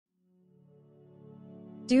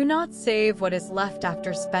Do not save what is left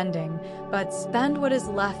after spending, but spend what is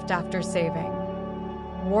left after saving.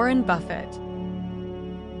 Warren Buffett.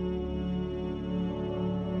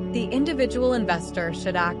 The individual investor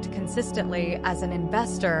should act consistently as an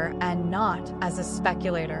investor and not as a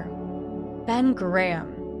speculator. Ben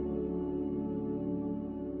Graham.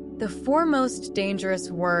 The four most dangerous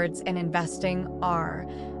words in investing are,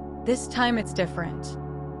 "This time it's different."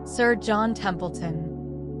 Sir John Templeton.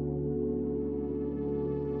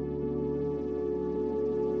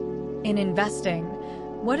 In investing,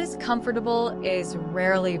 what is comfortable is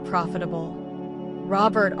rarely profitable.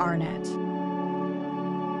 Robert Arnott.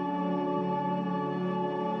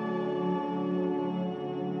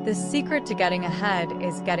 The secret to getting ahead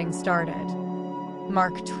is getting started.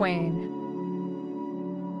 Mark Twain.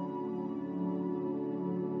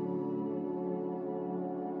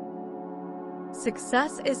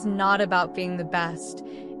 Success is not about being the best,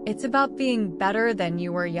 it's about being better than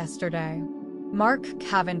you were yesterday. Mark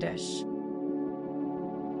Cavendish.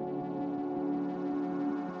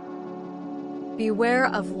 Beware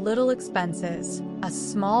of little expenses. A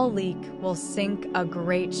small leak will sink a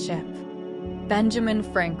great ship. Benjamin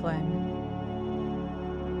Franklin.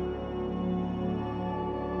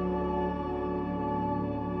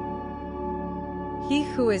 He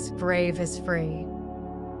who is brave is free.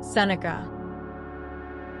 Seneca.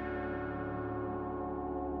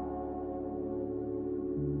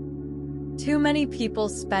 Too many people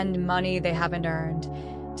spend money they haven't earned,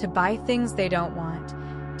 to buy things they don't want,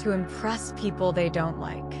 to impress people they don't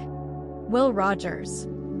like. Will Rogers.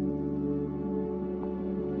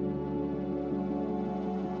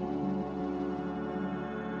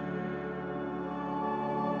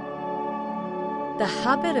 The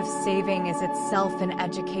habit of saving is itself an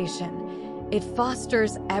education. It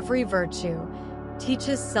fosters every virtue,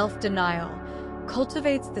 teaches self-denial,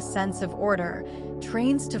 cultivates the sense of order,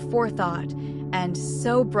 trains to forethought, and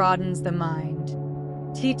so broadens the mind.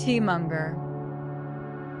 T.T. Munger.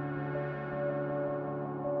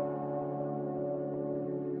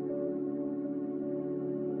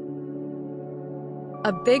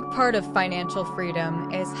 A big part of financial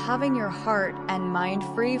freedom is having your heart and mind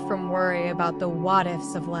free from worry about the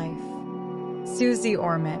what-ifs of life. Susie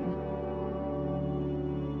Orman.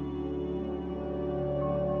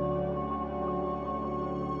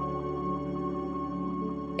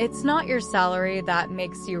 It's not your salary that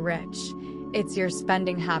makes you rich, it's your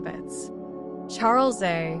spending habits. Charles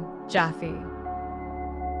A. Jaffe.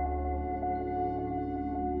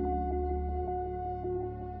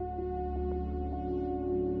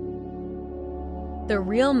 The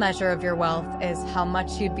real measure of your wealth is how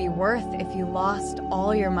much you'd be worth if you lost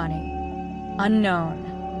all your money. Unknown.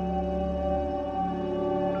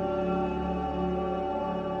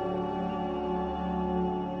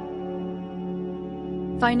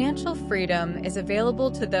 Financial freedom is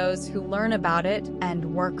available to those who learn about it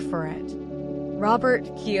and work for it. Robert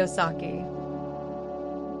Kiyosaki.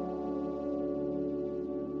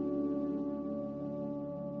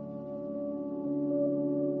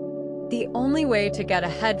 The only way to get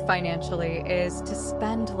ahead financially is to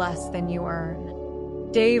spend less than you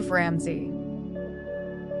earn. Dave Ramsey.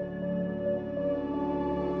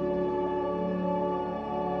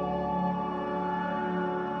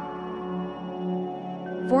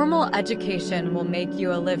 Formal education will make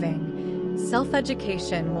you a living.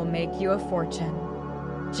 Self-education will make you a fortune.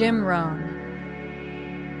 Jim Rohn.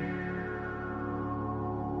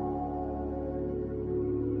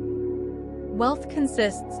 Wealth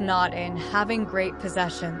consists not in having great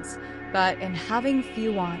possessions, but in having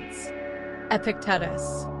few wants.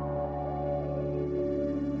 Epictetus.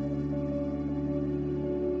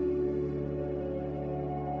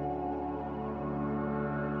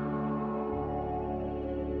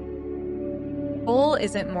 The goal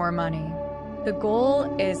isn't more money. The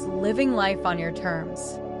goal is living life on your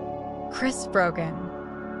terms. Chris Brogan.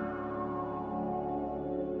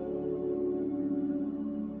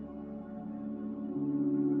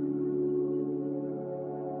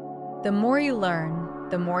 The more you learn,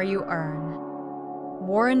 the more you earn.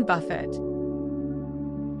 Warren Buffett.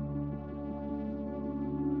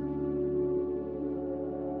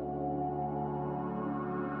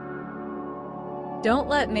 Don't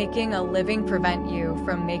let making a living prevent you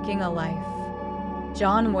from making a life.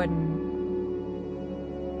 John Wooden.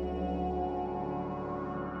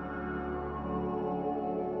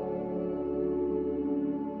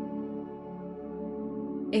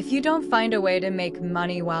 If you don't find a way to make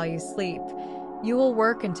money while you sleep, you will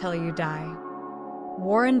work until you die.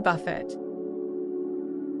 Warren Buffett.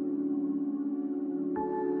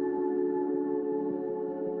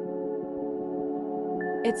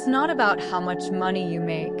 It's not about how much money you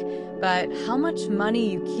make, but how much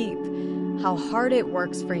money you keep, how hard it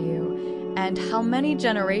works for you, and how many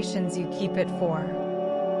generations you keep it for.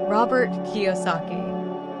 Robert Kiyosaki.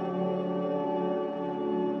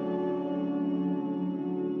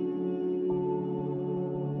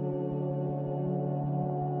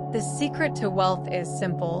 The secret to wealth is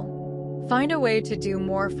simple. Find a way to do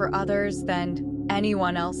more for others than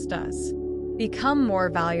anyone else does. Become more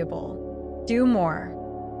valuable. Do more.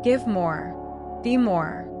 Give more. Be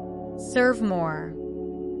more. Serve more.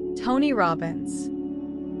 Tony Robbins.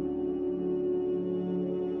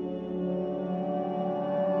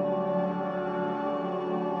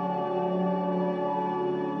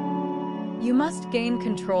 You must gain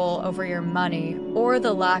control over your money, or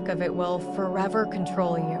the lack of it will forever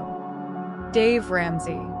control you. Dave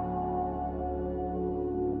Ramsey.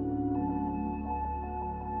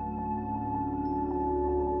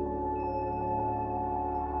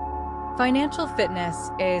 Financial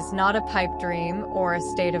fitness is not a pipe dream or a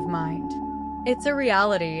state of mind. It's a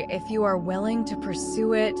reality if you are willing to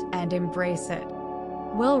pursue it and embrace it.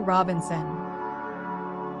 Will Robinson.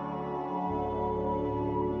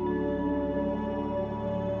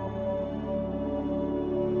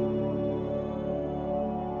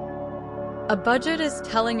 A budget is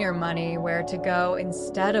telling your money where to go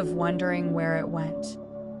instead of wondering where it went.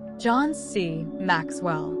 John C.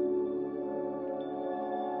 Maxwell.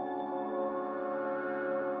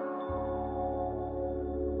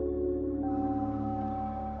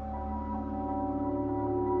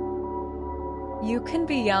 You can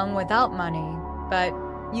be young without money, but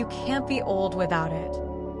you can't be old without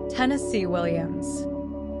it. Tennessee Williams.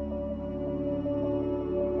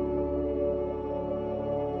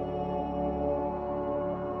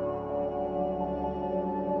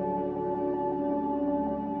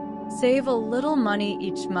 Save a little money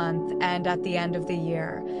each month, and at the end of the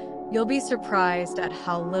year, you'll be surprised at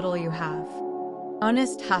how little you have.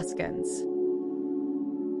 Ernest Haskins.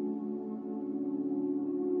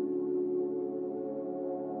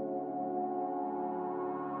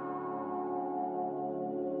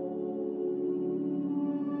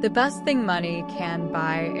 The best thing money can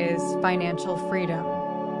buy is financial freedom.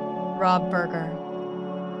 Rob Berger.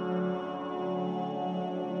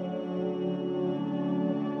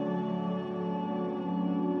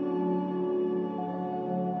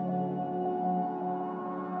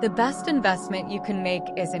 The best investment you can make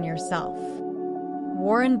is in yourself.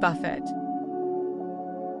 Warren Buffett.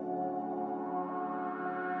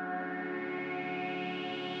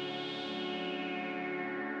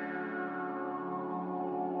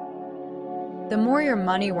 The more your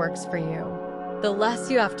money works for you, the less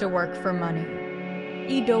you have to work for money.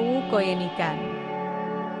 Idowu Koyenikan.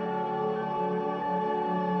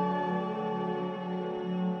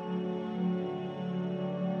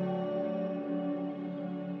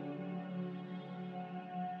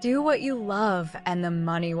 Do what you love and the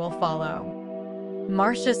money will follow.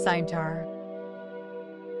 Marcia Saintar.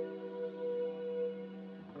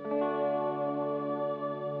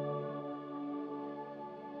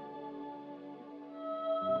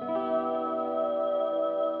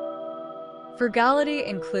 Frugality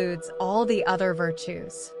includes all the other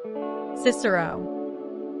virtues. Cicero.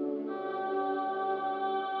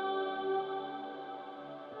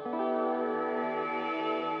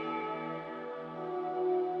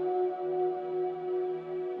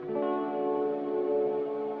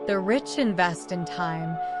 The rich invest in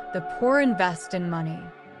time, the poor invest in money.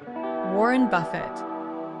 Warren Buffett.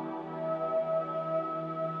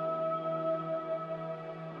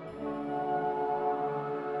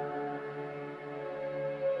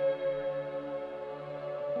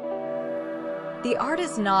 The art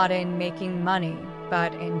is not in making money,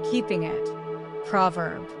 but in keeping it.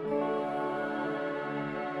 Proverb.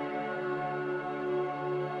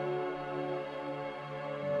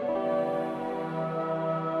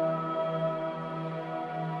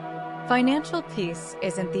 Financial peace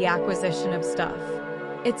isn't the acquisition of stuff.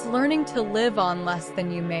 It's learning to live on less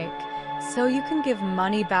than you make, so you can give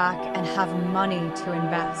money back and have money to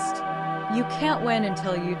invest. You can't win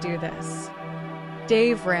until you do this.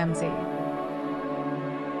 Dave Ramsey.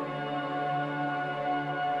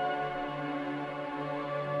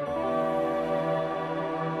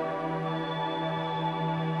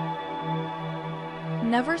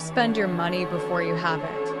 Never spend your money before you have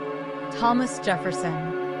it. Thomas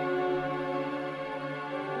Jefferson.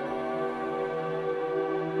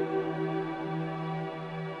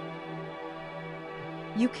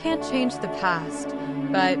 You can't change the past,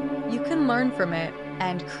 but you can learn from it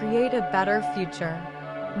and create a better future.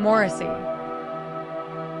 Morrissey.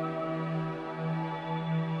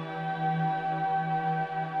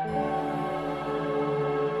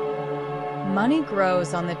 Money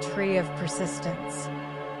grows on the tree of persistence.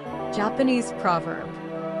 Japanese proverb.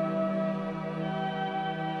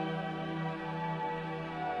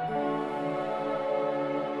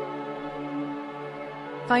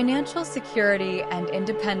 Financial security and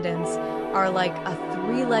independence are like a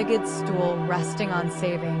three-legged stool resting on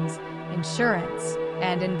savings, insurance,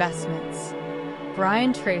 and investments.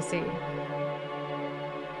 Brian Tracy.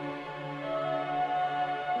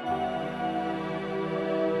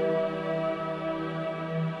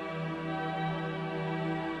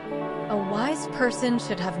 A wise person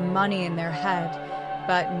should have money in their head,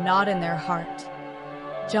 but not in their heart.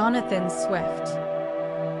 Jonathan Swift.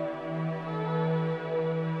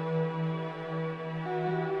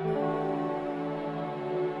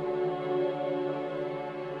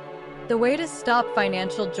 The way to stop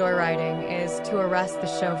financial joyriding is to arrest the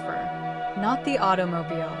chauffeur, not the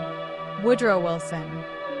automobile. Woodrow Wilson.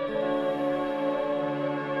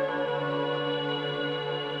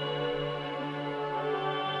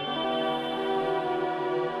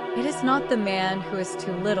 It is not the man who is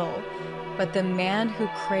too little, but the man who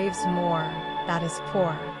craves more that is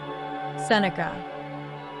poor. Seneca.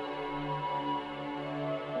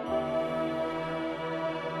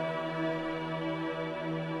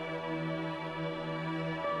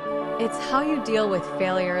 It's how you deal with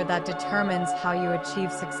failure that determines how you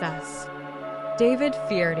achieve success. David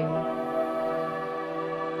Fierty.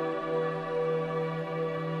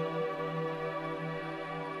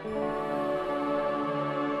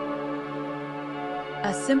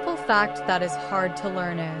 A simple fact that is hard to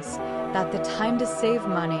learn is that the time to save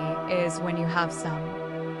money is when you have some.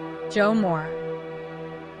 Joe Moore.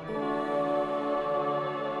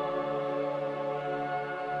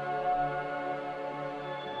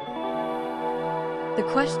 The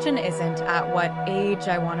question isn't at what age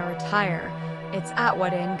I want to retire, it's at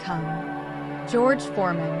what income. George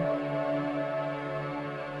Foreman.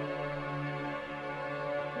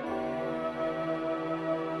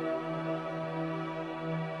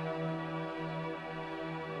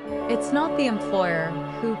 It's not the employer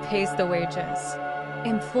who pays the wages.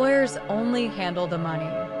 Employers only handle the money.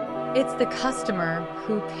 It's the customer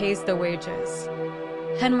who pays the wages.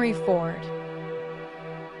 Henry Ford.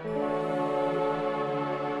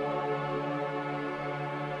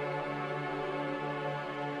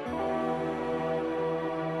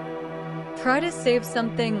 Try to save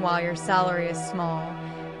something while your salary is small.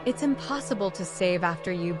 It's impossible to save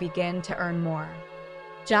after you begin to earn more.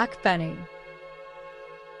 Jack Benny.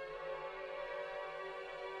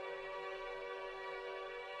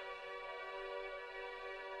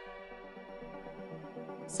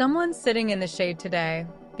 Someone's sitting in the shade today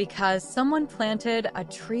because someone planted a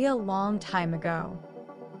tree a long time ago.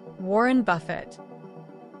 Warren Buffett.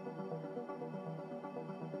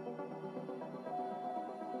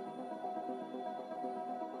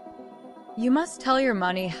 You must tell your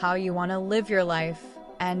money how you want to live your life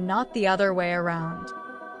and not the other way around.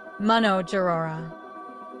 Mano Girora.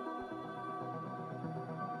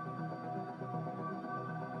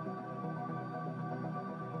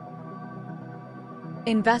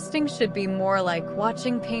 Investing should be more like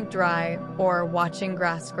watching paint dry or watching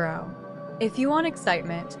grass grow. If you want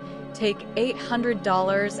excitement, take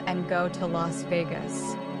 $800 and go to Las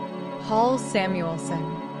Vegas. Paul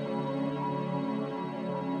Samuelson.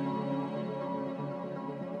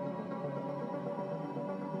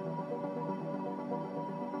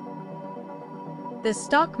 The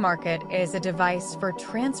stock market is a device for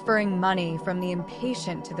transferring money from the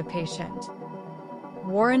impatient to the patient.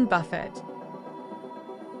 Warren Buffett.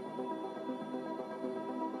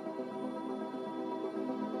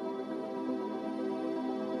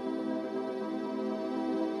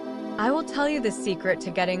 I will tell you the secret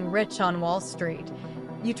to getting rich on Wall Street.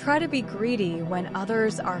 You try to be greedy when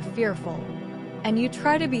others are fearful, and you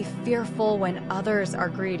try to be fearful when others are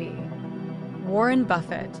greedy. Warren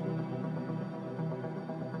Buffett.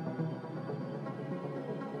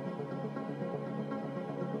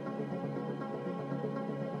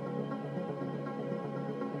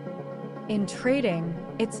 In trading,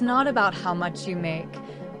 it's not about how much you make,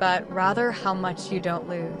 but rather how much you don't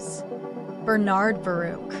lose. Bernard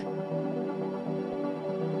Baruch.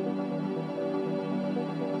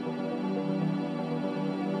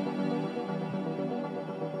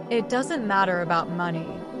 It doesn't matter about money,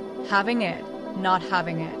 having it, not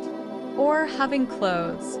having it, or having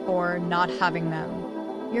clothes or not having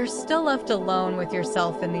them. You're still left alone with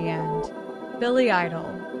yourself in the end. Billy Idol.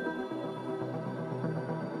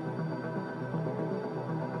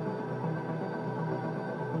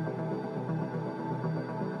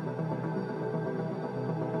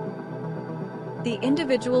 The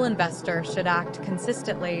individual investor should act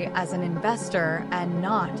consistently as an investor and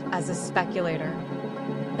not as a speculator.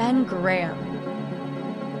 Ben Graham.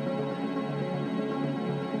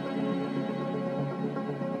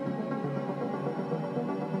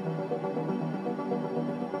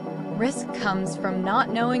 Risk comes from not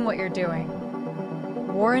knowing what you're doing.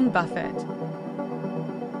 Warren Buffett.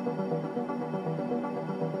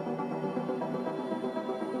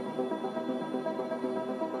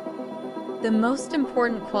 The most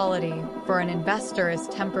important quality for an investor is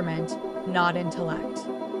temperament, not intellect.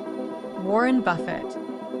 Warren Buffett.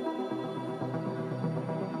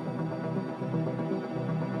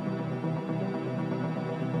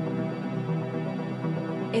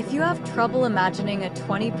 If you have trouble imagining a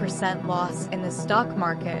 20% loss in the stock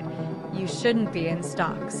market, you shouldn't be in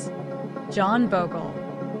stocks. John Bogle.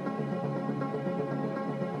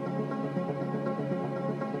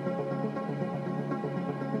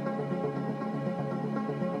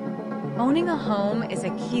 Owning a home is a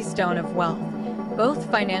keystone of wealth, both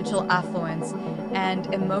financial affluence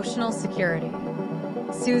and emotional security.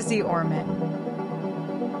 Susie Orman.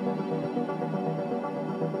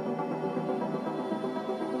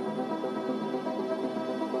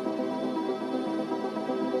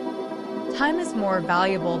 Time is more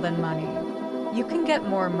valuable than money. You can get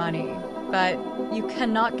more money, but you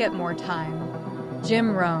cannot get more time.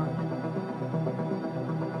 Jim Rohn.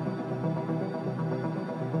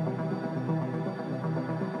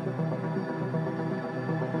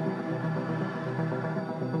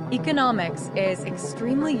 Economics is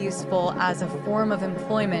extremely useful as a form of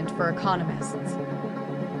employment for economists.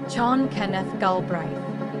 John Kenneth Galbraith.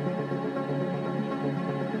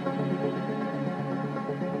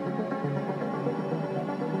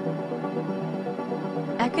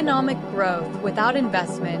 Economic growth without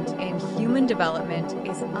investment in human development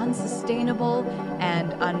is unsustainable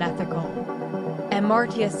and unethical.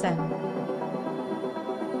 Amartya Sen.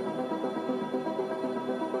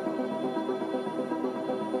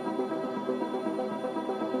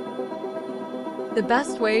 The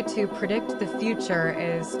best way to predict the future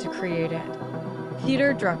is to create it.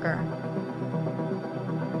 Peter Drucker.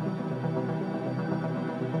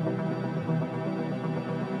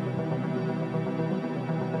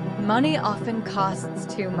 Money often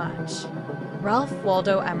costs too much. Ralph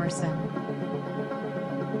Waldo Emerson.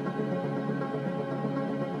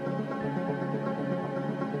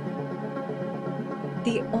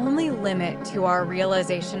 The only limit to our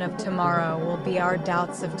realization of tomorrow will be our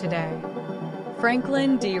doubts of today.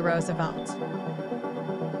 Franklin D. Roosevelt.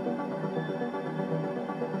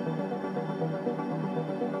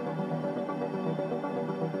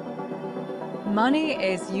 Money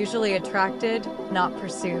is usually attracted, not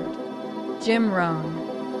pursued. Jim Rohn.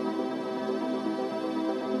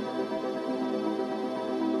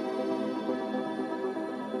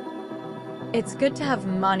 It's good to have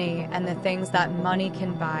money and the things that money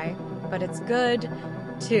can buy, but it's good,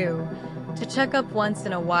 too, to check up once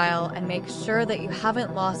in a while and make sure that you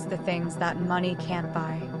haven't lost the things that money can't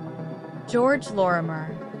buy. George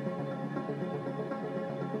Lorimer.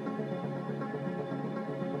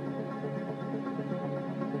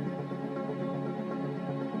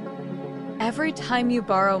 Every time you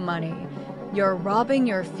borrow money, you're robbing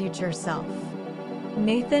your future self.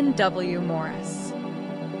 Nathan W. Morris.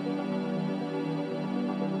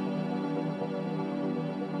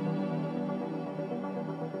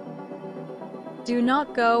 Do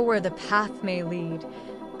not go where the path may lead.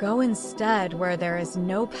 Go instead where there is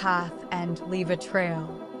no path and leave a trail.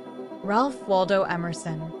 Ralph Waldo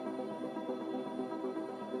Emerson.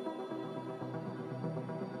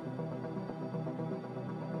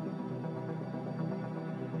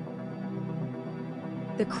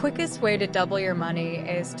 The quickest way to double your money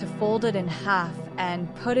is to fold it in half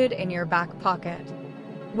and put it in your back pocket.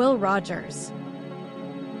 Will Rogers.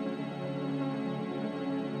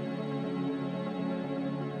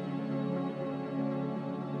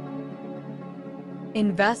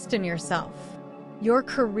 Invest in yourself. Your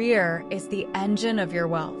career is the engine of your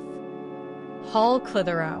wealth. Hall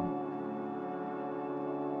Clitheroe.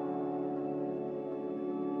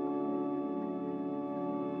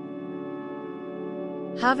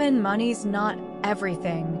 Having money's not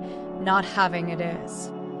everything, not having it is.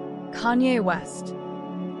 Kanye West.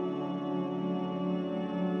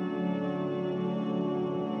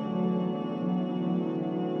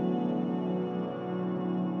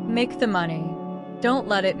 Make the money. Don't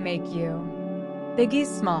let it make you. Biggie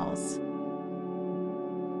Smalls.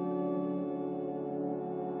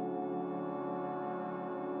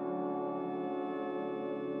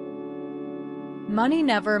 Money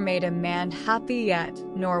never made a man happy yet,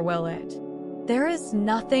 nor will it. There is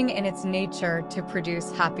nothing in its nature to produce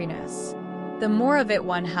happiness. The more of it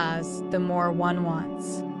one has, the more one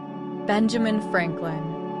wants. Benjamin Franklin.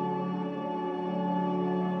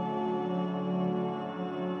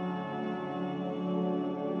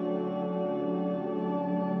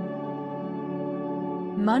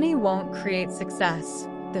 Money won't create success.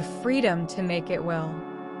 The freedom to make it will.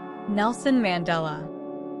 Nelson Mandela.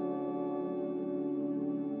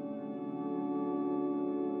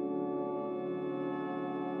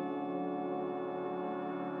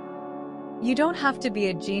 You don't have to be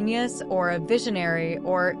a genius or a visionary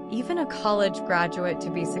or even a college graduate to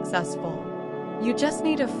be successful. You just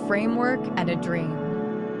need a framework and a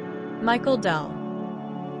dream. Michael Dell.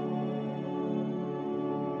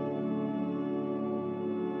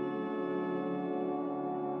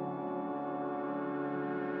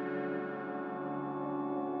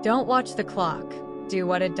 Don't watch the clock. Do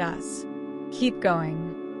what it does. Keep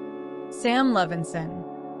going. Sam Levinson.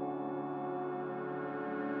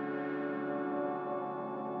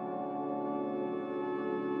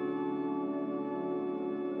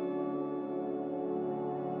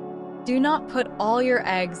 Do not put all your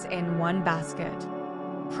eggs in one basket.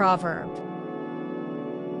 Proverb.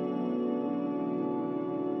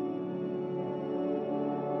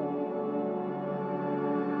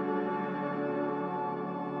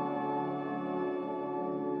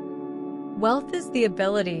 Wealth is the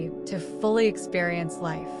ability to fully experience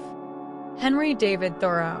life. Henry David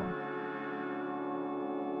Thoreau.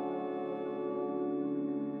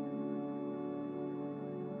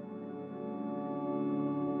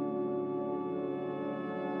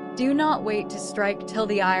 Do not wait to strike till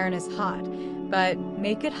the iron is hot, but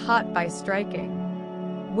make it hot by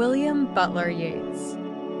striking. William Butler Yeats.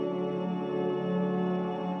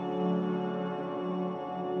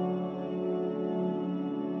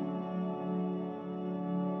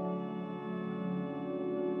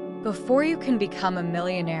 Before you can become a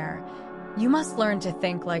millionaire, you must learn to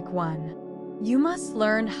think like one. You must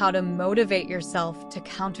learn how to motivate yourself to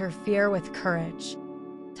counter fear with courage.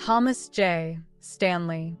 Thomas J.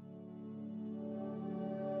 Stanley.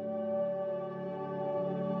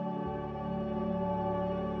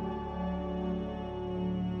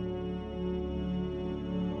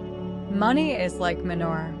 Money is like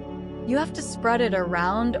manure. You have to spread it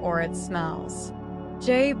around or it smells.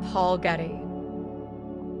 J. Paul Getty.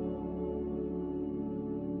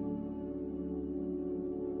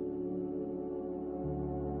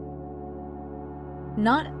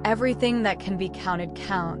 Not everything that can be counted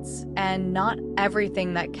counts, and not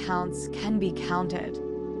everything that counts can be counted.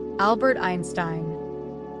 Albert Einstein.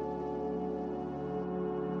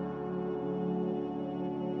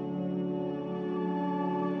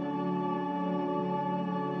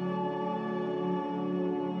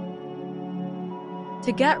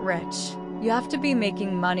 To get rich, you have to be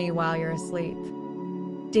making money while you're asleep.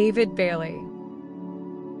 David Bailey.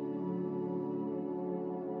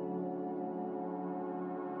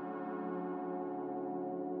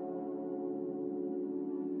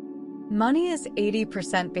 Money is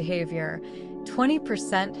 80% behavior,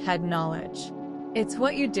 20% head knowledge. It's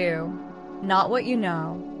what you do, not what you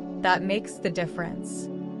know, that makes the difference.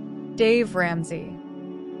 Dave Ramsey.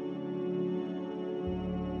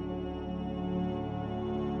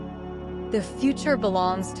 The future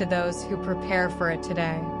belongs to those who prepare for it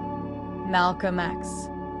today. Malcolm X.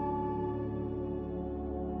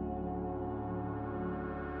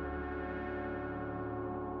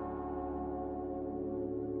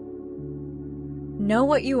 Know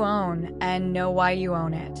what you own and know why you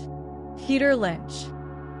own it. Peter Lynch.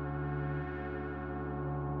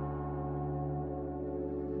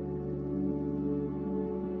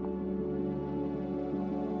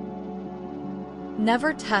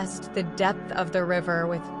 Never test the depth of the river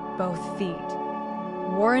with both feet.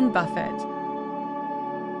 Warren Buffett.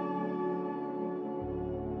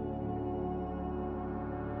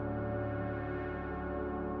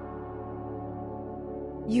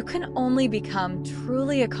 You can only become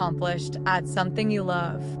truly accomplished at something you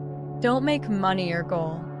love. Don't make money your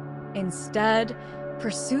goal. Instead,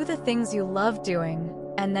 pursue the things you love doing,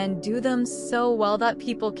 and then do them so well that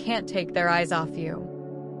people can't take their eyes off you.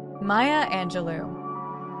 Maya Angelou.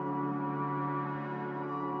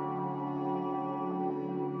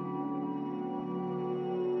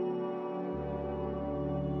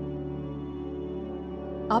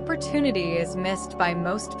 Opportunity is missed by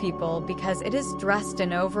most people because it is dressed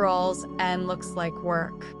in overalls and looks like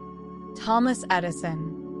work. Thomas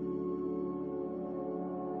Edison.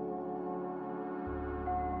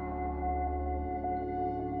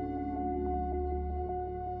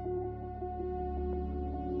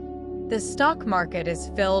 The stock market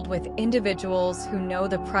is filled with individuals who know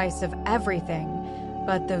the price of everything,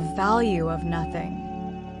 but the value of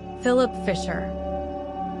nothing. Philip Fisher.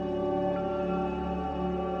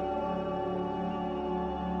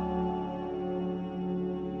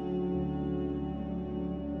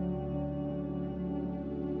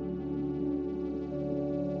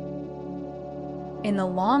 In the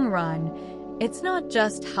long run, it's not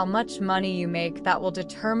just how much money you make that will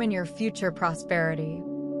determine your future prosperity.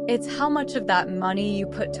 It's how much of that money you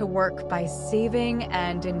put to work by saving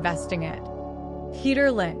and investing it.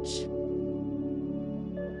 Peter Lynch.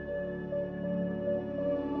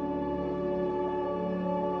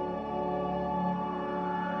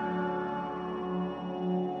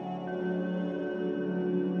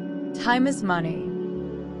 Time is money.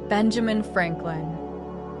 Benjamin Franklin.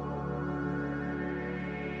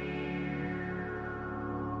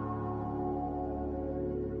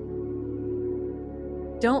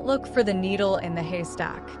 Don't look for the needle in the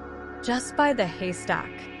haystack. Just buy the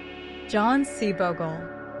haystack. John C. Bogle.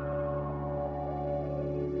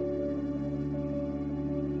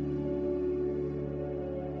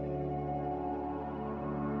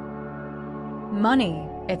 Money,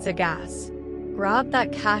 it's a gas. Grab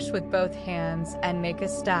that cash with both hands and make a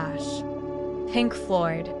stash. Pink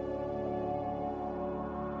Floyd.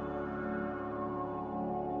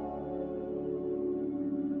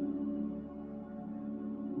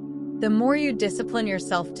 The more you discipline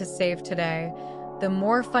yourself to save today, the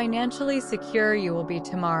more financially secure you will be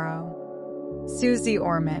tomorrow. Susie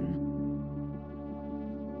Orman.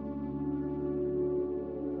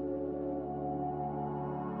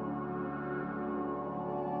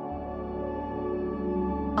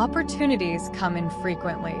 Opportunities come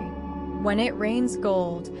infrequently. When it rains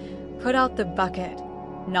gold, put out the bucket,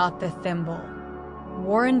 not the thimble.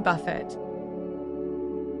 Warren Buffett.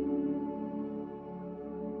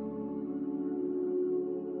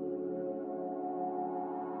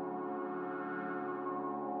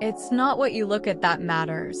 It's not what you look at that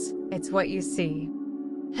matters, it's what you see.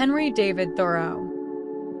 Henry David Thoreau.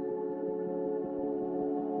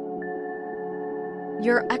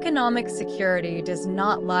 Your economic security does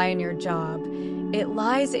not lie in your job. It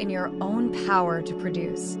lies in your own power to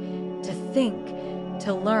produce, to think,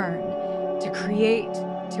 to learn, to create,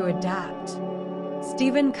 to adapt.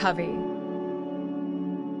 Stephen Covey.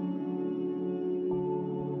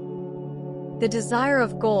 The desire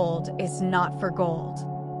of gold is not for gold.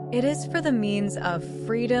 It is for the means of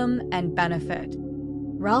freedom and benefit.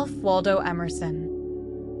 Ralph Waldo Emerson.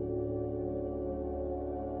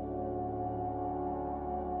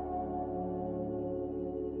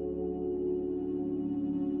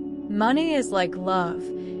 Money is like love.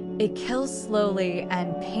 It kills slowly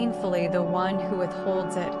and painfully the one who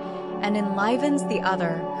withholds it, and enlivens the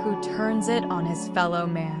other who turns it on his fellow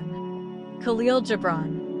man. Khalil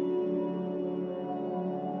Gibran.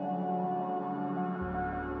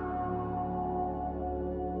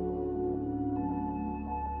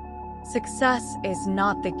 Success is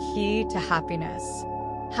not the key to happiness.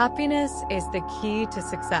 Happiness is the key to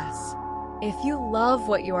success. If you love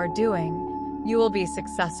what you are doing, you will be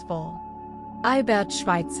successful. Albert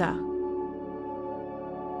Schweitzer.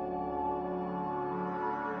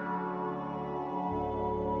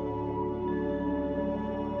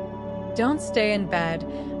 Don't stay in bed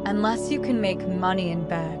unless you can make money in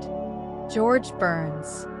bed. George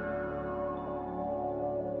Burns.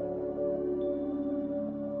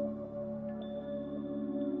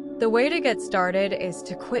 The way to get started is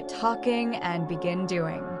to quit talking and begin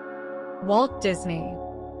doing. Walt Disney.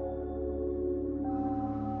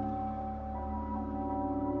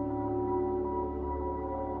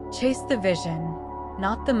 Chase the vision,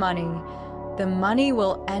 not the money. The money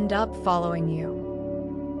will end up following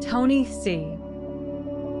you. Tony C.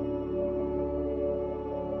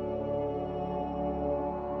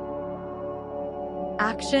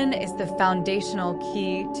 Action is the foundational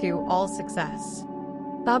key to all success.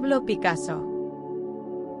 Pablo Picasso.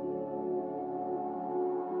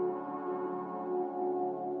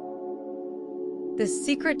 The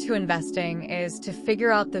secret to investing is to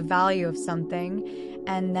figure out the value of something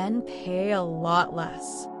and then pay a lot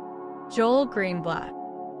less. Joel Greenblatt.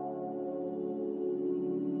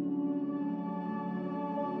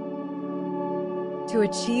 To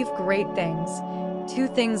achieve great things, two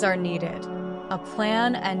things are needed: a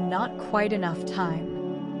plan and not quite enough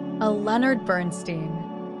time. A Leonard Bernstein.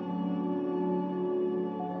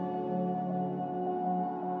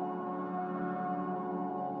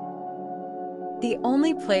 The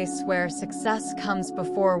only place where success comes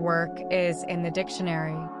before work is in the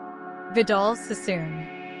dictionary. Vidal Sassoon.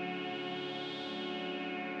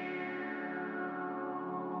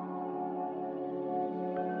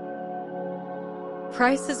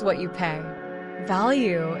 Price is what you pay.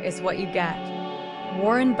 Value is what you get.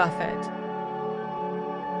 Warren Buffett.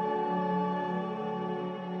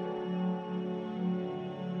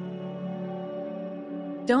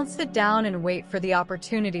 Don't sit down and wait for the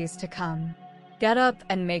opportunities to come. Get up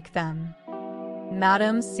and make them.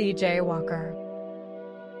 Madam C.J. Walker.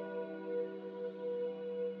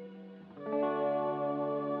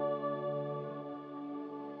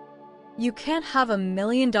 You can't have $1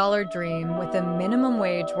 million dream with a minimum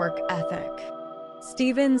wage work ethic.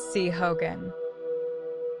 Stephen C. Hogan.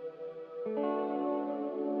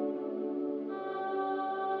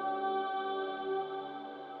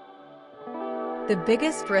 The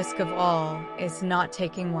biggest risk of all is not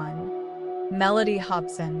taking one. Melody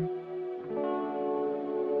Hobson.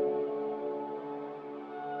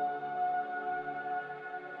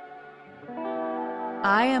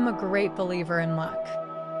 I am a great believer in luck.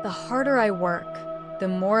 The harder I work, the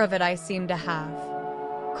more of it I seem to have.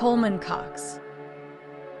 Coleman Cox.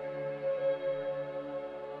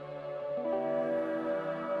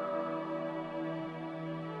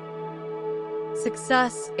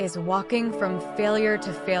 Success is walking from failure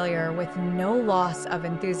to failure with no loss of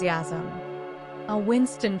enthusiasm. A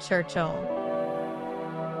Winston Churchill.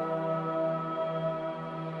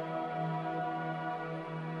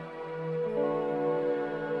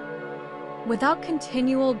 Without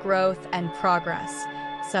continual growth and progress,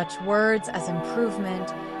 such words as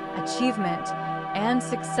improvement, achievement, and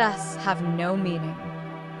success have no meaning.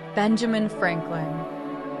 Benjamin Franklin.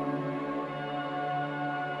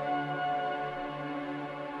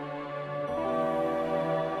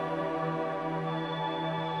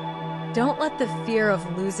 Don't let the fear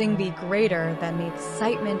of losing be greater than the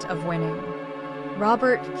excitement of winning.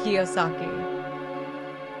 Robert Kiyosaki.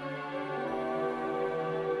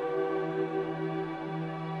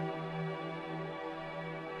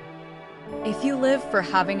 If you live for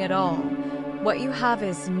having it all, what you have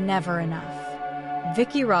is never enough.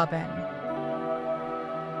 Vicki Robin.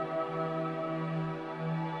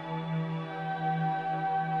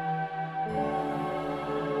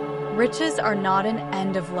 Riches are not an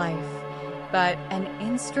end of life, but an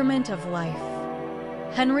instrument of life.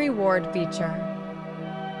 Henry Ward Beecher.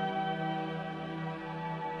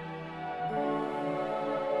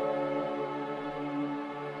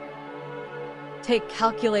 Take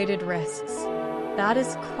calculated risks. That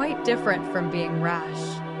is quite different from being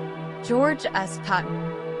rash. George S. Patton.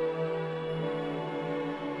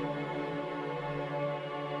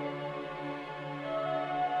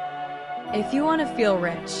 If you want to feel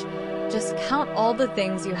rich, just count all the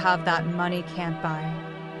things you have that money can't buy.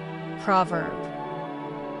 Proverb.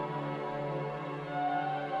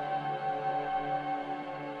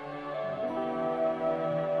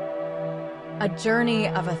 A journey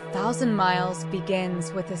of 1,000 miles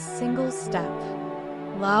begins with a single step.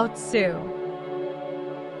 Lao Tzu.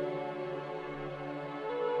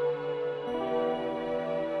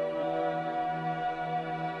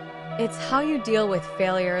 It's how you deal with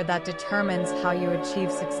failure that determines how you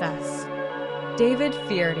achieve success. David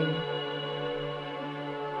Fierty.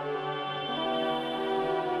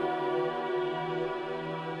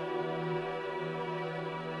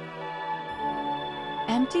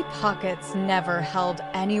 Empty pockets never held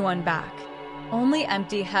anyone back. Only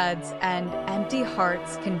empty heads and empty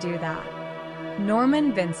hearts can do that.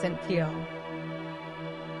 Norman Vincent Peale.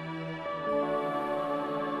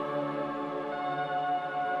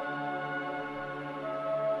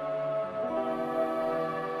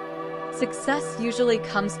 Success usually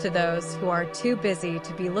comes to those who are too busy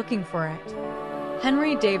to be looking for it.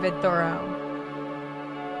 Henry David Thoreau.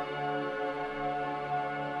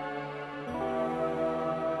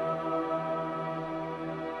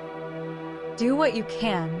 Do what you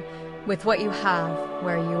can with what you have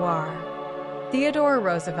where you are. Theodore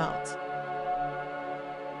Roosevelt.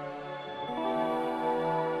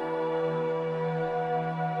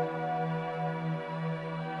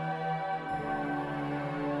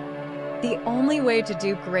 The only way to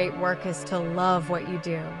do great work is to love what you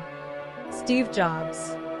do. Steve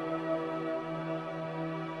Jobs.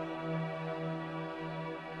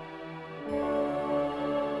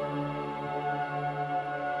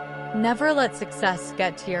 Never let success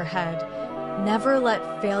get to your head. Never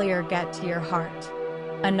let failure get to your heart.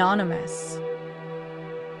 Anonymous.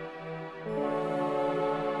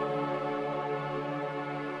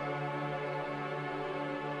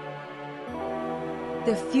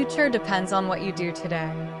 The future depends on what you do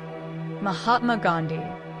today. Mahatma Gandhi.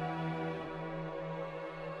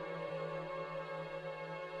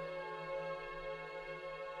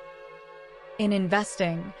 In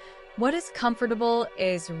investing, what is comfortable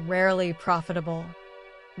is rarely profitable.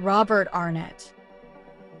 Robert Arnott.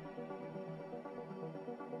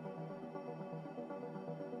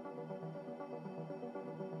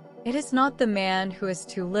 It is not the man who is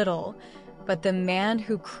too little, but the man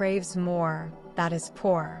who craves more that is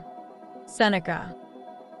poor. Seneca.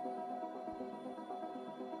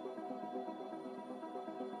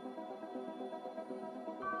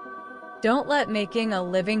 Don't let making a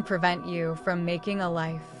living prevent you from making a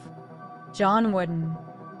life. John Wooden.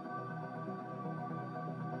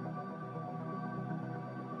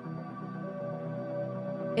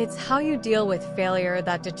 It's how you deal with failure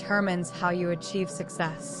that determines how you achieve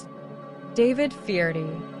success. David Fierty.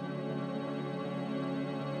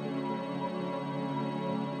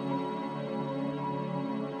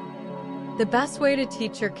 The best way to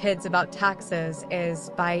teach your kids about taxes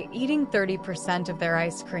is by eating 30% of their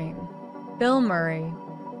ice cream. Bill Murray.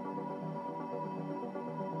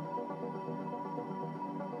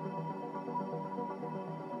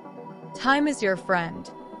 Time is your friend.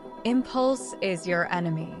 Impulse is your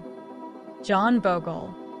enemy. John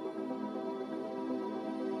Bogle.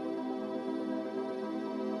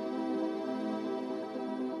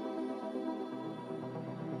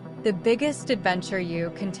 The biggest adventure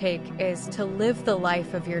you can take is to live the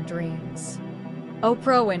life of your dreams.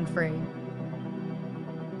 Oprah Winfrey.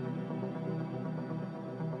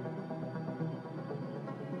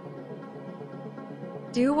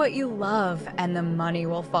 Do what you love and the money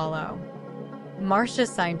will follow. Marcia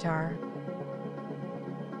Saintar.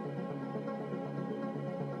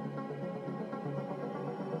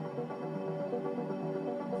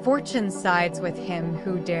 Fortune sides with him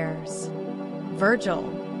who dares. Virgil.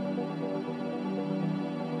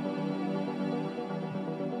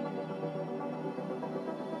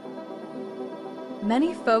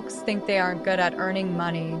 Many folks think they aren't good at earning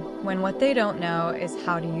money when what they don't know is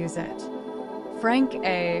how to use it. Frank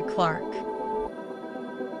A. Clark.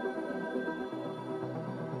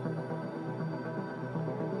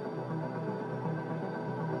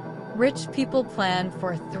 Rich people plan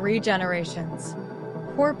for 3 generations.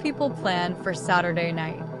 Poor people plan for Saturday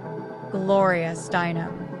night. Gloria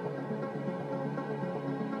Steinem.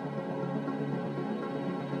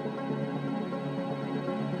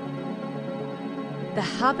 The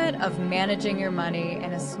habit of managing your money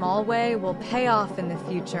in a small way will pay off in the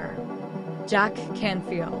future. Jack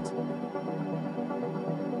Canfield.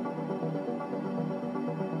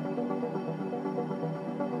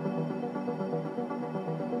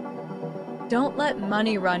 Don't let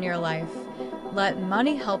money run your life. Let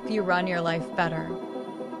money help you run your life better.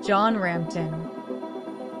 John Rampton.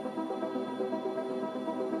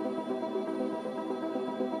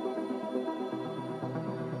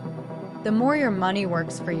 The more your money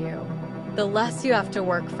works for you, the less you have to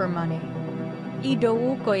work for money.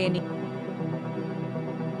 Idowu Koyeni.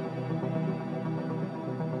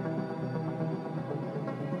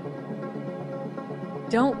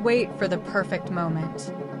 Don't wait for the perfect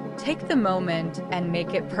moment. Take the moment and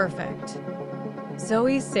make it perfect.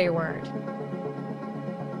 Zoe Sayward.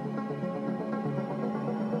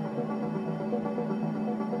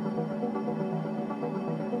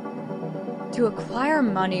 To acquire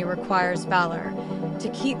money requires valor, to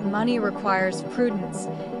keep money requires prudence,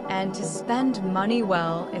 and to spend money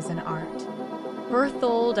well is an art.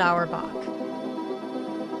 Berthold Auerbach.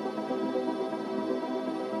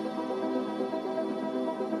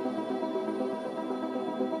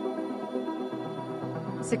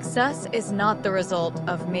 Success is not the result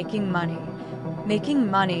of making money. Making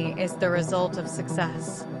money is the result of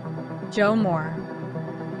success. Joe Moore.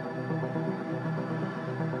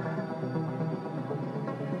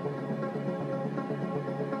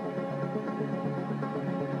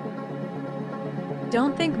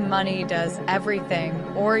 Don't think money does everything,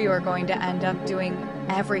 or you're going to end up doing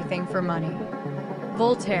everything for money.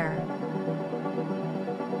 Voltaire.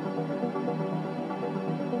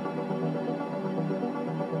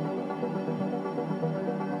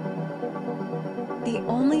 The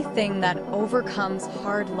only thing that overcomes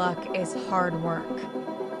hard luck is hard work.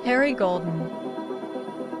 Harry Golden.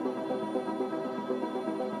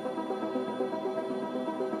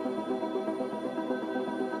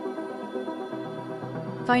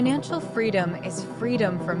 Financial freedom is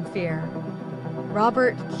freedom from fear.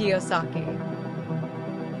 Robert Kiyosaki.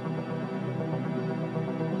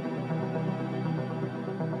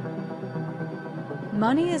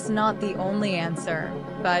 Money is not the only answer,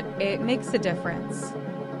 but it makes a difference.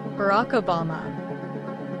 Barack Obama.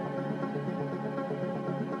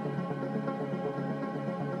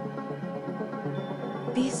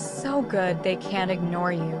 Be so good they can't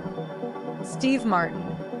ignore you. Steve Martin.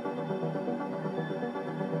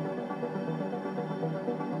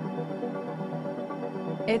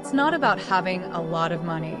 It's not about having a lot of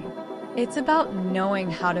money. It's about knowing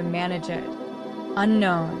how to manage it.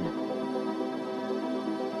 Unknown.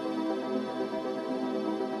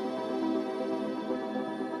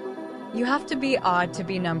 You have to be odd to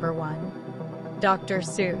be number one. Dr.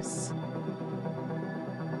 Seuss.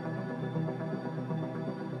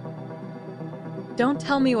 Don't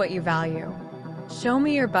tell me what you value. Show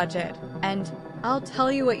me your budget, and I'll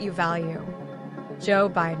tell you what you value. Joe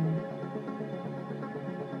Biden.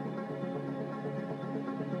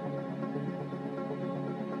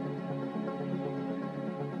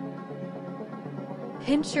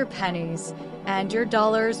 Pinch your pennies, and your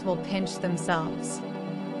dollars will pinch themselves.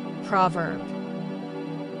 Proverb.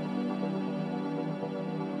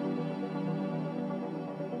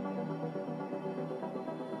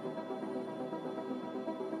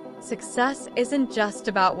 Success isn't just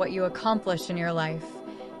about what you accomplish in your life.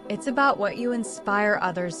 It's about what you inspire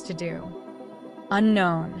others to do.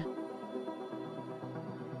 Unknown.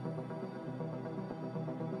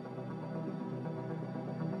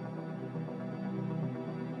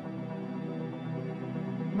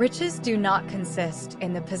 Riches do not consist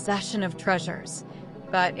in the possession of treasures,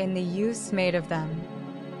 but in the use made of them.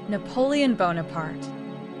 Napoleon Bonaparte.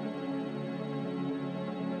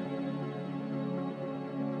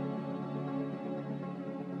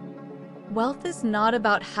 Wealth is not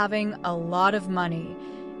about having a lot of money.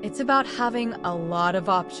 It's about having a lot of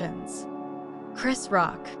options. Chris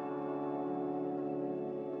Rock.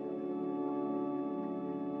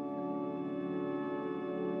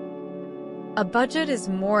 A budget is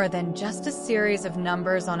more than just a series of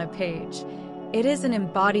numbers on a page. It is an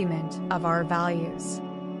embodiment of our values.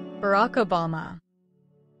 Barack Obama.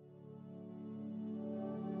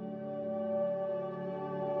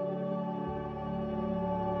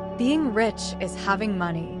 Being rich is having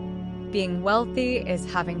money. Being wealthy is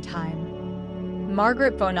having time.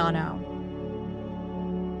 Margaret Bonanno.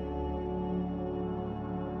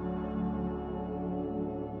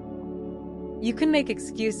 You can make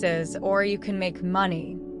excuses or you can make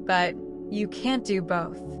money, but you can't do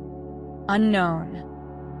both. Unknown.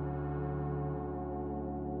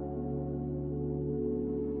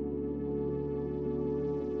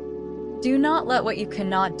 Do not let what you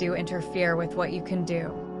cannot do interfere with what you can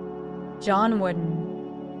do. John Wooden.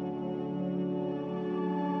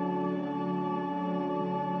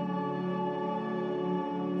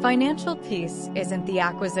 Financial peace isn't the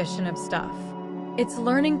acquisition of stuff. It's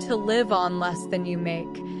learning to live on less than you make,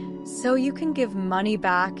 so you can give money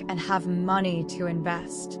back and have money to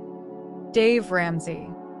invest. Dave Ramsey.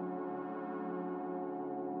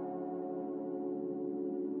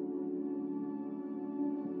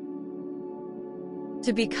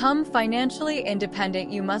 To become financially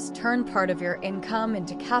independent, you must turn part of your income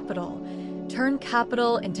into capital, turn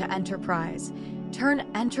capital into enterprise, turn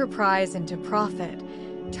enterprise into profit,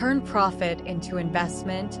 turn profit into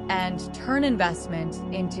investment, and turn investment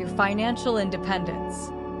into financial independence.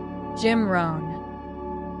 Jim Rohn.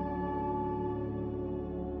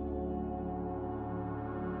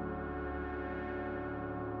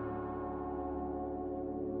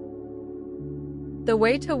 The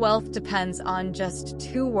way to wealth depends on just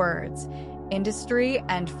two words: industry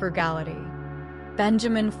and frugality.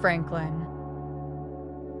 Benjamin Franklin.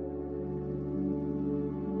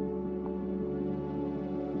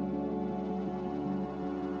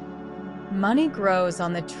 Money grows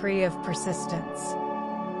on the tree of persistence.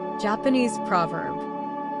 Japanese proverb.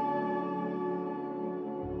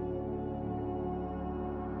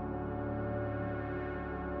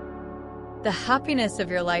 The happiness of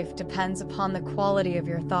your life depends upon the quality of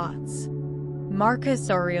your thoughts. Marcus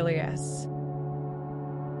Aurelius.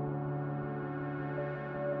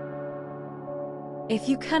 If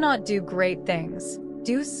you cannot do great things,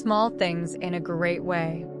 do small things in a great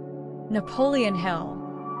way. Napoleon Hill.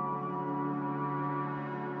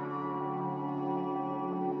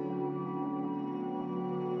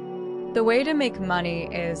 The way to make money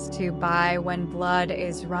is to buy when blood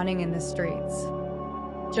is running in the streets.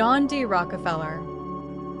 John D. Rockefeller.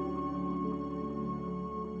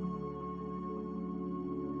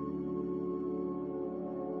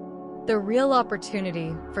 The real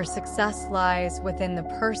opportunity for success lies within the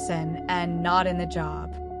person and not in the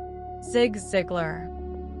job. Zig Ziglar.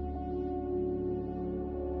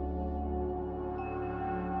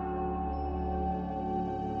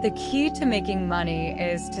 The key to making money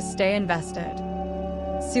is to stay invested.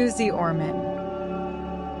 Susie Orman.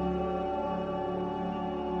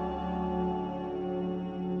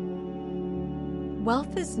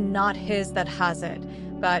 Wealth is not his that has it,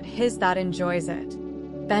 but his that enjoys it.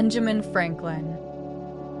 Benjamin Franklin.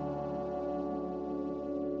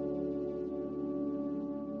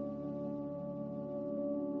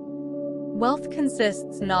 Wealth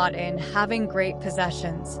consists not in having great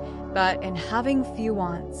possessions, but in having few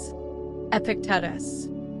wants. Epictetus.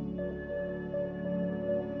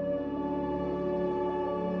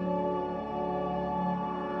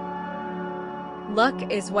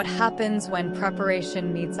 Luck is what happens when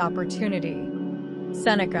preparation meets opportunity.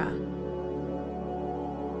 Seneca.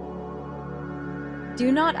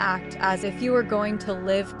 Do not act as if you were going to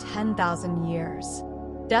live 10,000 years.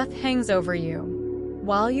 Death hangs over you.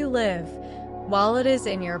 While you live, while it is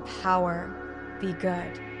in your power, be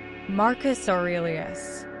good. Marcus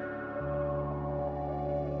Aurelius.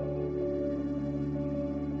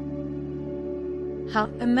 How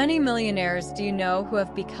many millionaires do you know who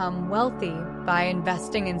have become wealthy by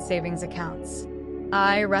investing in savings accounts?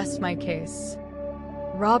 I rest my case.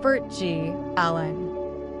 Robert G. Allen.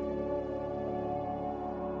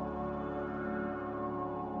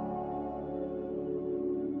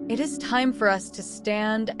 It is time for us to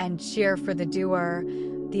stand and cheer for the doer,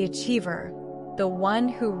 the achiever, the one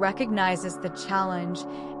who recognizes the challenge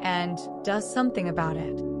and does something about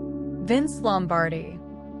it. Vince Lombardi.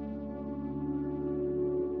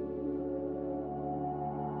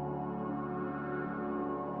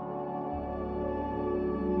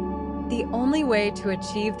 The only way to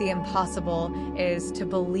achieve the impossible is to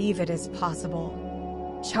believe it is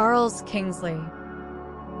possible. Charles Kingsley.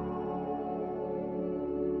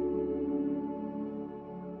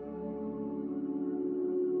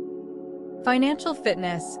 Financial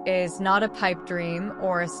fitness is not a pipe dream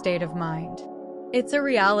or a state of mind. It's a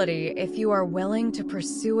reality if you are willing to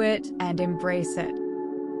pursue it and embrace it.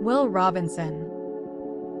 Will Robinson.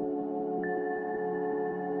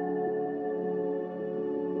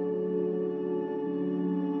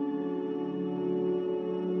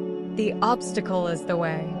 The obstacle is the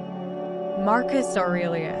way. Marcus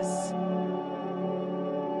Aurelius.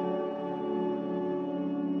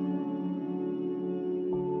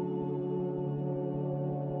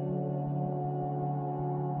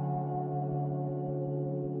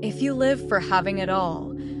 If you live for having it all,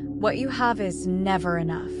 what you have is never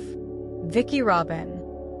enough. Vicki Robin.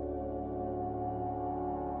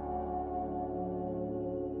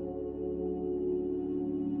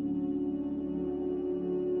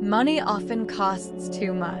 Money often costs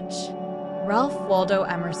too much. Ralph Waldo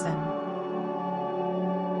Emerson.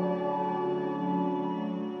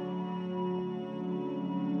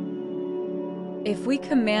 If we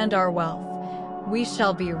command our wealth, we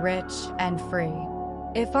shall be rich and free.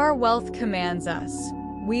 If our wealth commands us,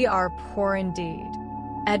 we are poor indeed.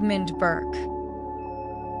 Edmund Burke.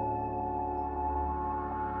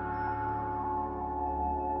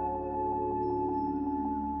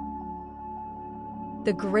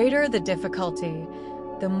 The greater the difficulty,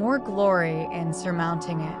 the more glory in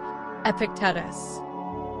surmounting it. Epictetus.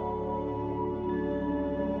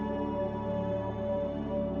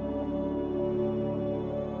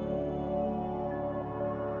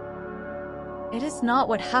 It is not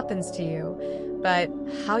what happens to you, but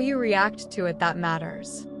how you react to it that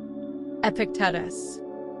matters. Epictetus.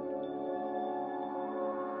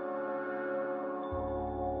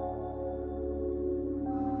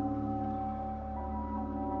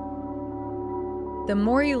 The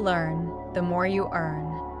more you learn, the more you earn.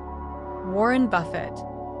 Warren Buffett.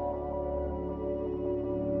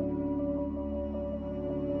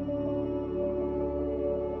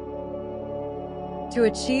 To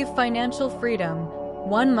achieve financial freedom,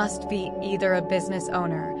 one must be either a business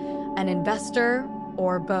owner, an investor,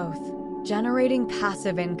 or both, generating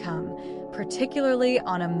passive income, particularly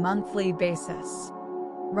on a monthly basis.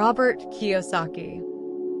 Robert Kiyosaki.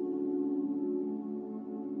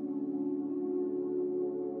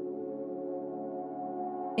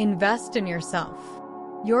 Invest in yourself.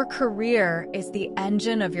 Your career is the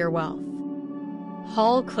engine of your wealth.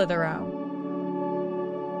 Hall Clitheroe.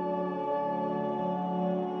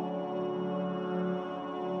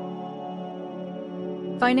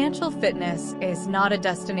 Financial fitness is not a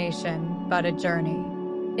destination, but a journey.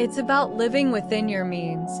 It's about living within your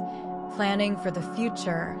means, planning for the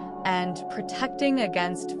future, and protecting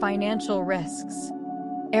against financial risks.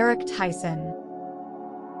 Eric Tyson.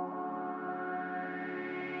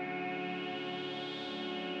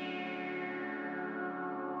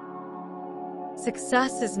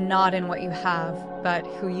 Success is not in what you have, but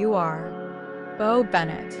who you are. Bo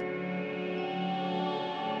Bennett.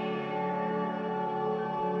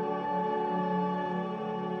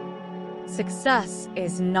 Success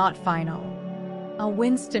is not final. A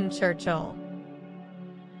Winston Churchill.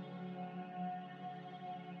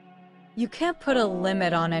 You can't put a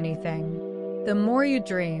limit on anything. The more you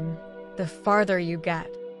dream, the farther you get.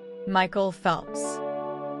 Michael Phelps.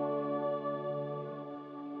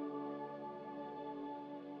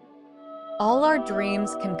 All our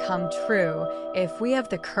dreams can come true if we have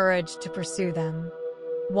the courage to pursue them.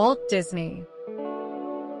 Walt Disney.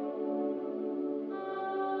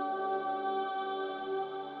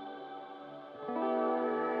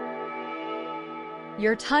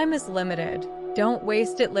 Your time is limited. Don't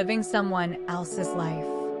waste it living someone else's life.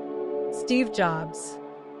 Steve Jobs.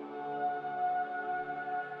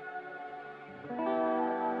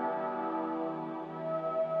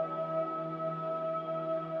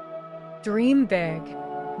 Dream big.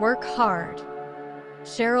 Work hard.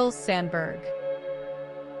 Sheryl Sandberg.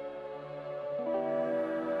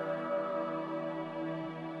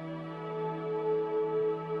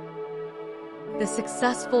 The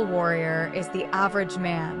successful warrior is the average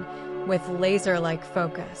man with laser-like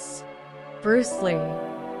focus. Bruce Lee.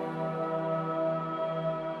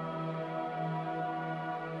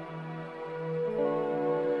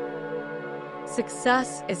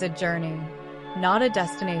 Success is a journey, not a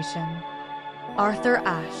destination. Arthur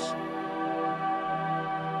Ashe.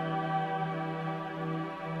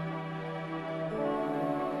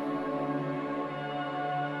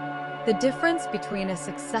 The difference between a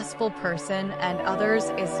successful person and others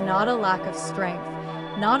is not a lack of strength,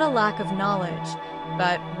 not a lack of knowledge,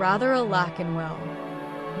 but rather a lack in will.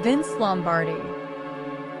 Vince Lombardi.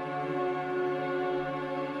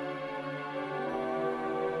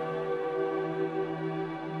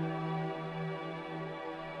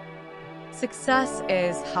 Success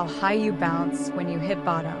is how high you bounce when you hit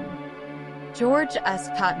bottom. George S.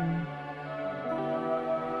 Patton.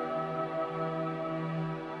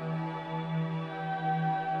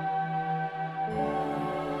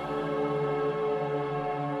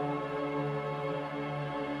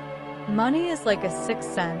 Money is like a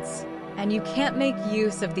sixth sense, and you can't make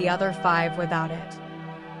use of the other five without it.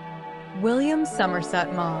 William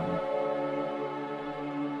Somerset Maugham.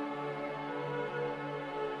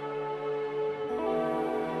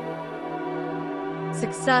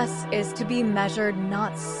 Success is to be measured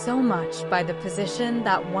not so much by the position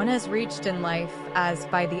that one has reached in life as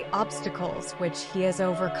by the obstacles which he has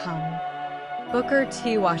overcome. Booker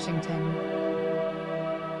T. Washington.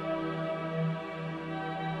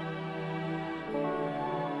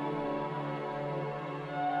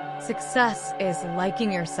 Success is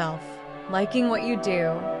liking yourself, liking what you do,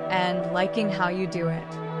 and liking how you do it.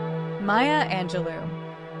 Maya Angelou.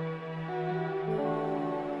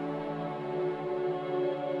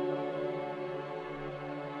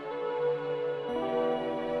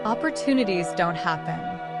 Opportunities don't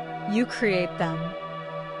happen. You create them.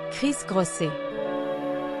 Chris Grosset.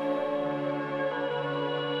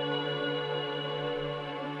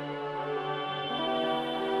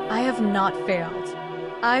 I have not failed.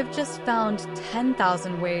 I've just found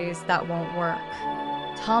 10,000 ways that won't work.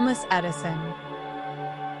 Thomas Edison.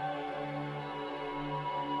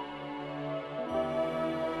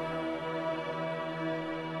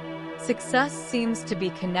 Success seems to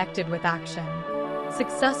be connected with action.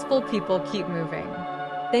 Successful people keep moving.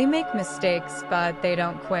 They make mistakes, but they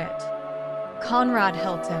don't quit. Conrad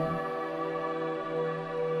Hilton.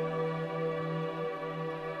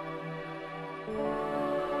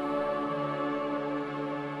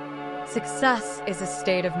 Success is a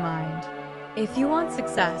state of mind. If you want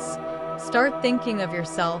success, start thinking of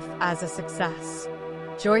yourself as a success.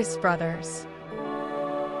 Joyce Brothers.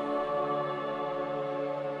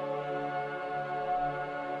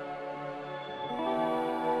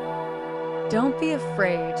 Don't be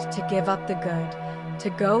afraid to give up the good, to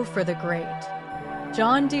go for the great.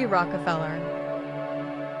 John D. Rockefeller.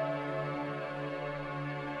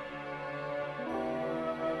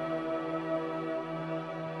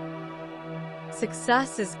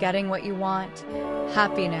 Success is getting what you want.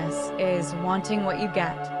 Happiness is wanting what you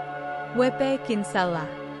get. Wepe Kinsella.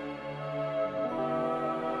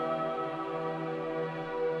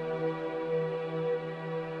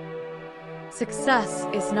 Success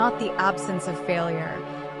is not the absence of failure.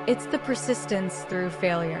 It's the persistence through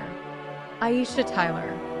failure. Aisha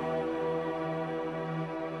Tyler.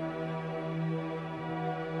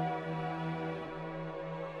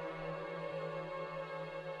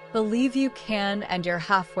 Believe you can, and you're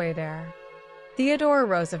halfway there. Theodore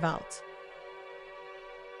Roosevelt.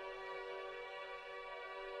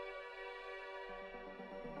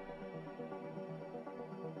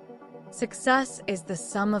 Success is the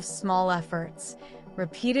sum of small efforts,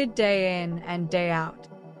 repeated day in and day out.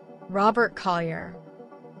 Robert Collier.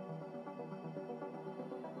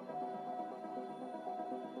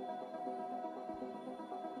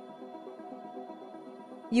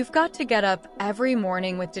 You've got to get up every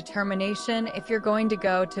morning with determination if you're going to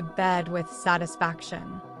go to bed with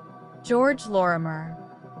satisfaction. George Lorimer.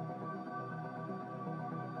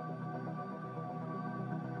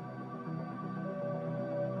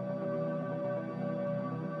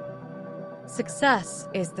 Success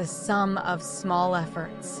is the sum of small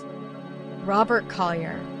efforts. Robert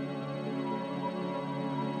Collier.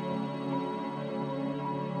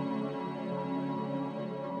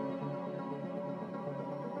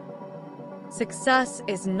 Success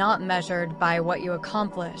is not measured by what you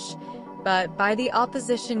accomplish, but by the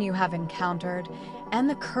opposition you have encountered and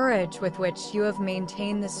the courage with which you have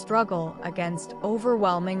maintained the struggle against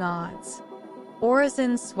overwhelming odds.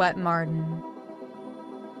 Orison Swett Marden.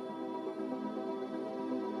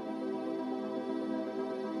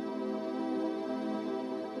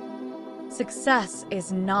 Success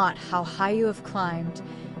is not how high you have climbed,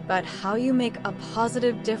 but how you make a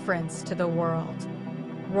positive difference to the world.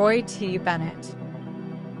 Roy T. Bennett.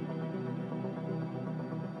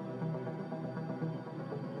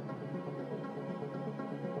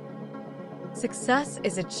 Success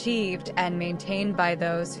is achieved and maintained by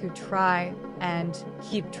those who try and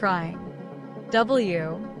keep trying.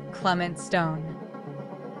 W. Clement Stone.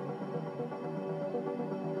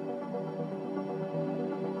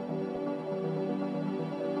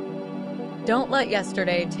 Don't let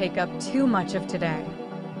yesterday take up too much of today.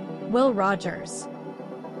 Will Rogers.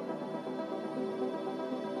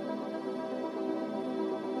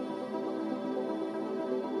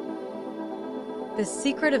 The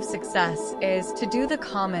secret of success is to do the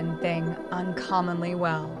common thing uncommonly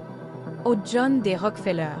well. John de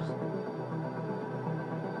Rockefeller.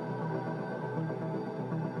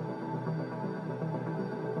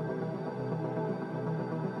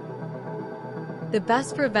 The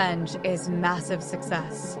best revenge is massive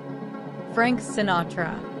success. Frank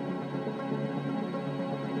Sinatra.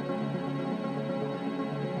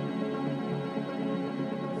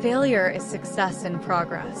 Failure is success in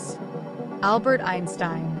progress. Albert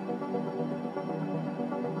Einstein.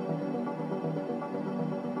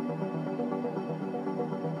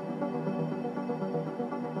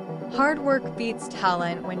 Hard work beats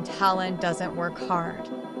talent when talent doesn't work hard.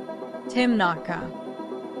 Tim Notka.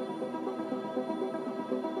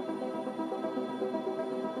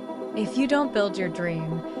 If you don't build your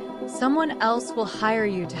dream, someone else will hire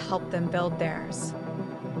you to help them build theirs.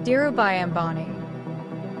 Dhirubhai Ambani.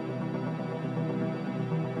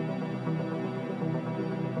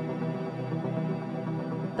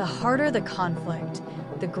 The harder the conflict,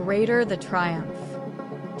 the greater the triumph.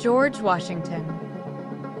 George Washington.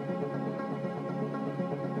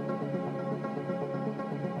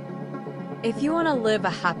 If you want to live a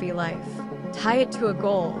happy life, tie it to a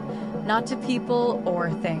goal, not to people or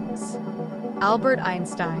things. Albert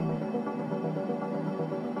Einstein.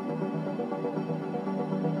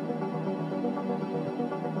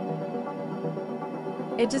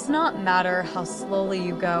 It does not matter how slowly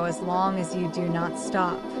you go as long as you do not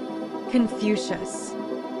stop. Confucius.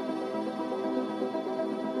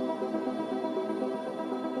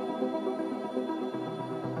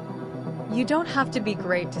 You don't have to be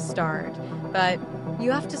great to start, but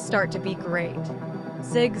you have to start to be great.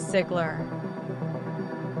 Zig Ziglar.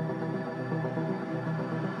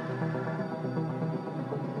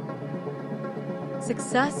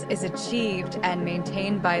 Success is achieved and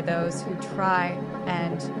maintained by those who try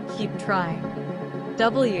and keep trying.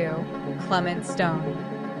 W. Clement Stone.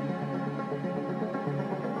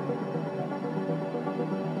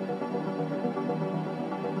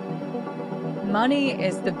 Money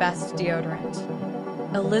is the best deodorant.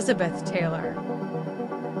 Elizabeth Taylor.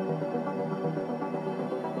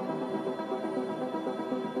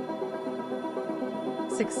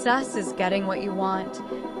 Success is getting what you want.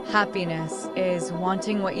 Happiness is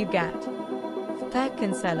wanting what you get. Fe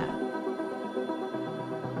Kinsella.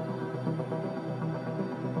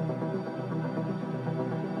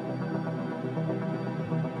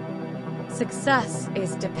 Success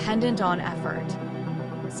is dependent on effort.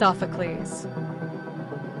 Sophocles.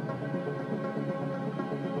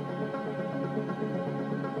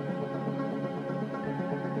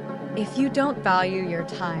 If you don't value your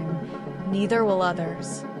time, neither will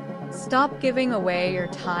others. Stop giving away your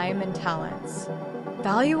time and talents.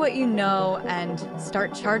 Value what you know and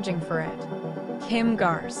start charging for it. Kim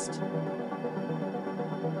Garst.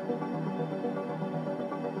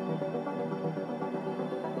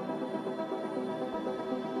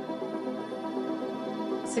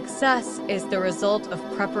 Success is the result of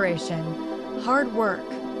preparation, hard work,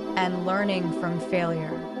 and learning from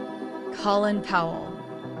failure. Colin Powell.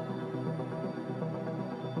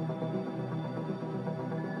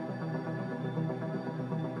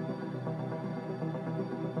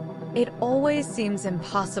 It always seems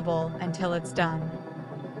impossible until it's done.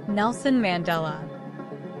 Nelson Mandela.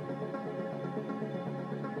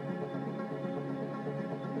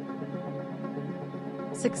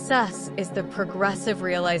 Success is the progressive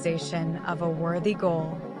realization of a worthy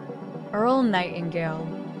goal. Earl Nightingale.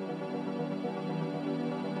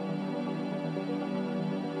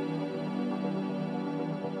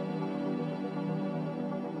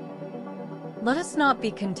 Let us not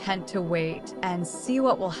be content to wait and see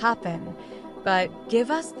what will happen, but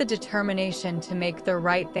give us the determination to make the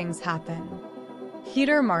right things happen.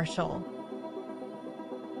 Peter Marshall.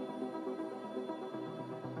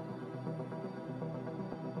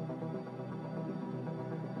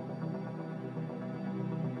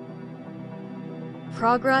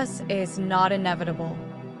 Progress is not inevitable.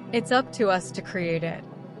 It's up to us to create it.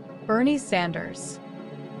 Bernie Sanders.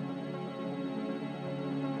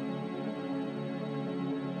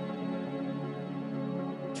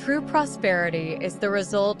 True prosperity is the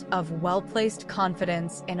result of well-placed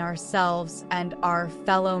confidence in ourselves and our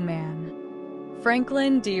fellow man.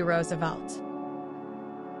 Franklin D. Roosevelt.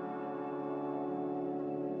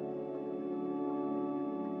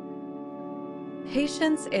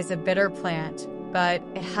 Patience is a bitter plant, but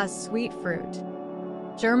it has sweet fruit.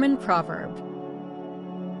 German proverb.